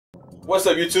What's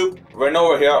up, YouTube? Right now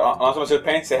we're here on someone said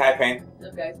Pain. Say hi, Pain. What's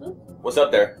up, guys? What's up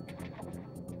there?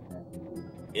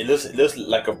 It looks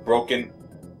like a broken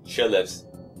chairlift.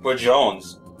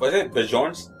 Bjorns. What is it?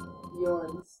 Bjorns?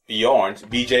 Bjorns.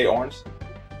 BJ Orns.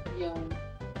 Bjorn.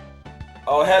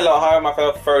 Oh, hello, hi, my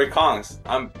fellow furry Kongs.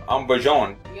 I'm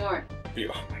Bjorn. Bjorn.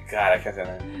 Oh my god, I can't say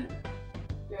that.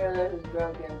 Your leg is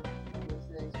broken. This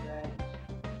is wrench.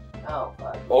 Oh,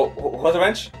 fuck. Oh, what's the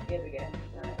wrench? Get it again.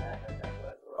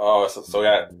 Oh, so we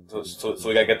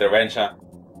gotta get the wrench, huh?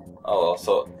 Oh,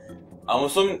 so I'm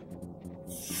assuming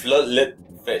flood-lit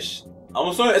fish. I'm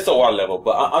assuming it's a water level,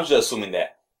 but I'm just assuming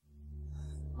that.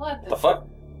 What The fuck?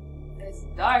 It's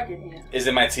dark in here. Is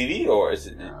it my TV or is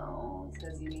it? No, it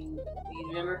says you need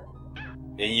remember?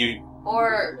 And you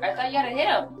Or I thought you had to hit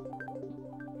him.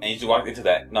 and you just walked into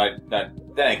that? No, that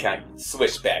didn't count.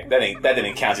 Switch back. That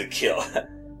didn't count as a kill.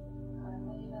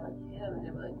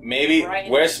 Maybe Right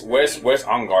where's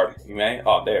on guard? You may?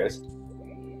 Oh, there's.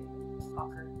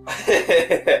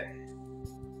 Fucker.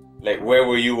 Like, where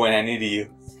were you when I needed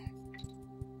you?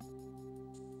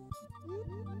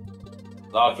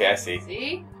 Okay, I see.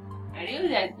 See? I knew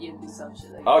that you'd do some shit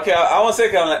like Okay, I want to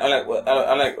say,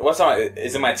 I'm like, what's on?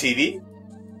 Is it my TV?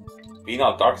 Being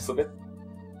all dark, stupid.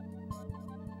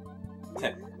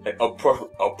 Like,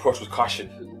 approach with caution.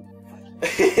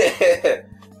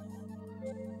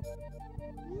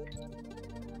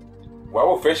 Why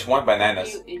will fish want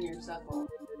bananas? You in your suckle.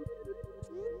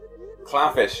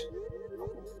 Clownfish.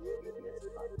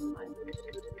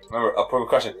 Remember, approach with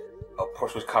caution.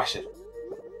 Approach with caution.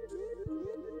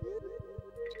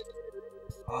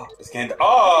 Oh, it's getting.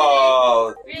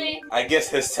 Oh! Really? I guess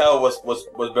his tail was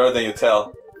better than your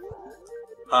tail.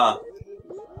 Huh?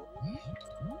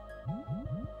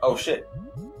 Oh shit!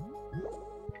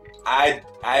 I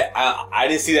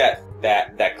didn't see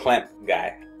that clamp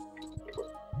guy.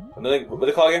 What do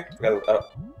they call again?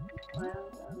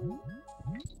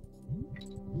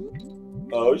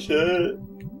 Oh shit!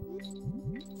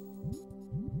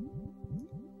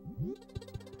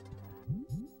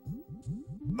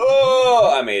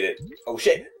 Oh, I made it. Oh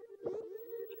shit!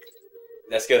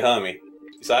 That's good, homie.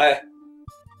 You saw that?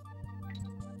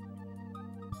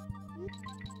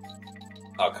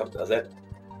 Oh, come, does that?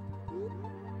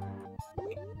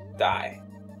 Die.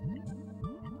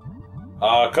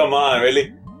 Oh, come on,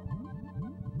 really?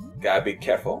 Gotta be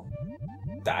careful.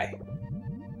 Die.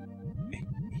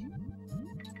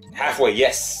 Halfway,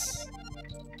 yes.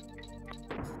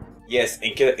 Yes,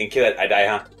 and kill it. I die,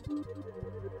 huh?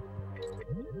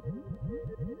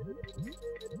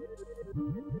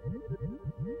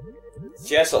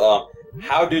 Yeah, so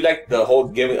how do you like the whole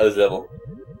gimmick of this level?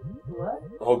 What?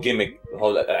 The whole gimmick, the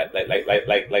whole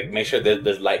like make sure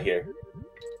there's light here.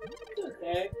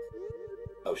 Okay.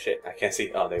 Oh shit, I can't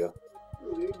see. Oh, there you go.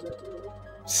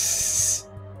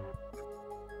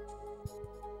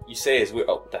 You say it's weird.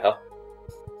 Oh, what the hell?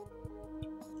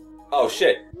 Oh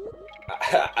shit!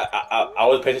 I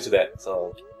was paying attention to that.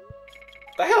 So,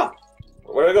 what the hell?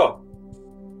 Where do I go?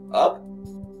 Up?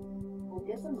 We'll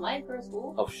get some light for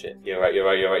school. Oh shit! You're right.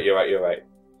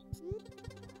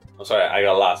 I'm sorry, I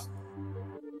got lost.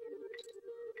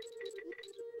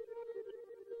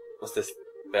 What's this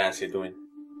fancy doing?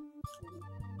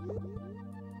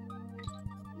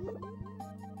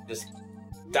 Just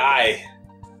die.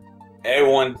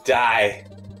 Everyone die.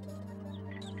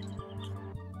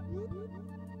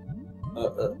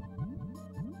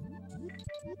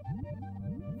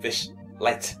 Fish,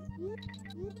 light.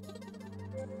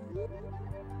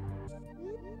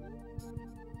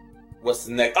 What's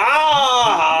the next?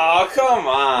 Ah, come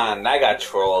on! I got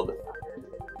trolled.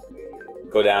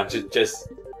 Go down. Just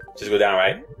go down,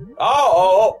 right?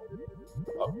 Oh!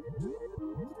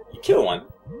 You killed one.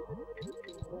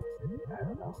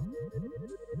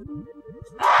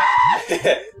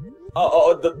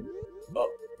 oh,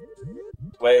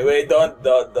 wait, don't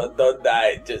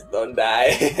die, just don't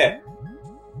die.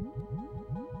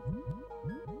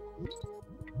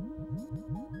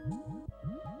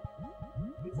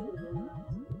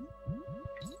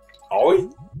 Are we?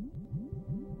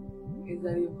 Is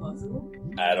that even possible?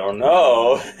 I don't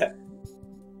know.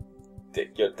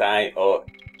 Take your time. Oh,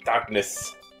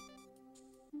 darkness.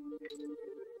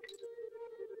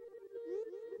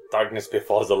 Darkness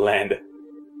befalls the land.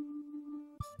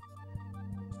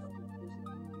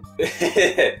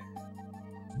 Get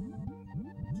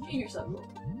yourself.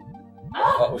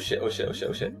 Ah! Oh shit. Oh shit.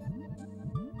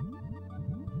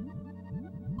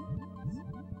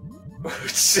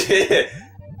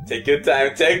 Take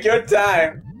your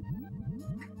time.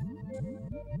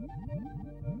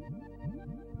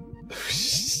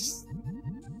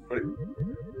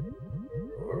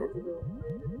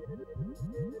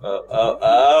 I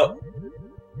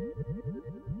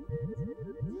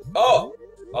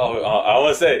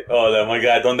want to say, oh my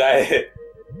God, don't die.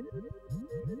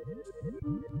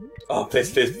 Oh,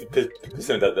 please,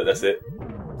 that's it.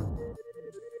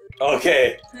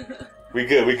 Okay. We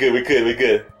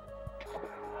good.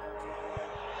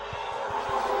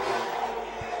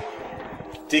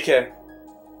 DK.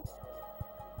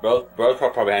 Bro,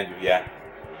 probably behind you, yeah.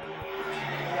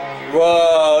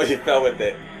 Whoa, he fell with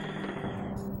it.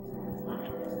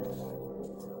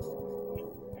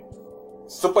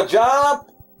 Super jump!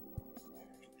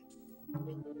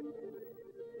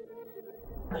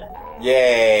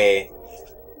 Yay!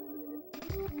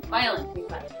 Finally, we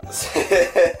got it.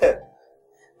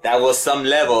 That was some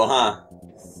level, huh?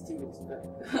 Stupid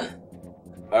stuff.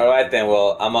 Alright then,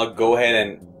 well, I'm gonna go ahead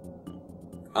and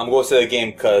I'm going to the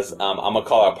game because I'm gonna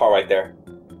call our part right there.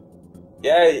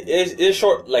 Yeah, it's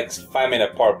short, like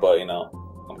 5-minute part, but you know,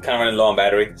 I'm kind of running low on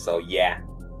battery, so yeah.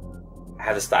 I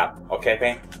have to stop. Okay,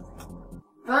 Pain?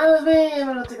 Fine with me, I'm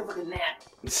gonna take a fucking nap.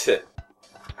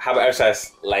 How about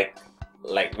exercise like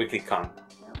weekly con?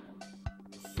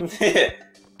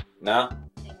 No?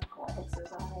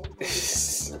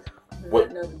 Exercise. What?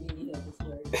 I don't know the meaning of this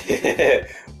word.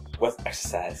 What's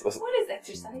exercise? What is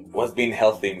exercise? What's being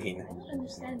healthy mean? I don't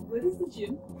understand. What is the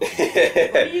gym?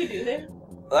 What do you do there?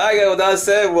 Like I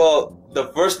said, well, the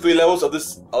first 3 levels of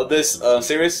this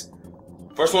series,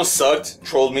 first one sucked,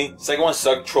 trolled me. Second one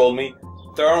sucked, trolled me.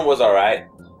 Third one was alright.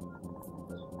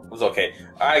 It was okay.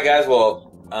 Alright, guys.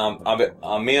 Well,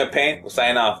 I'm me and Pain. We're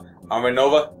signing off. I'm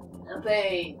Renova. I'm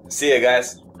Pain. See ya,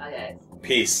 guys. Bye, guys.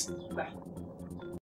 Peace. Bye.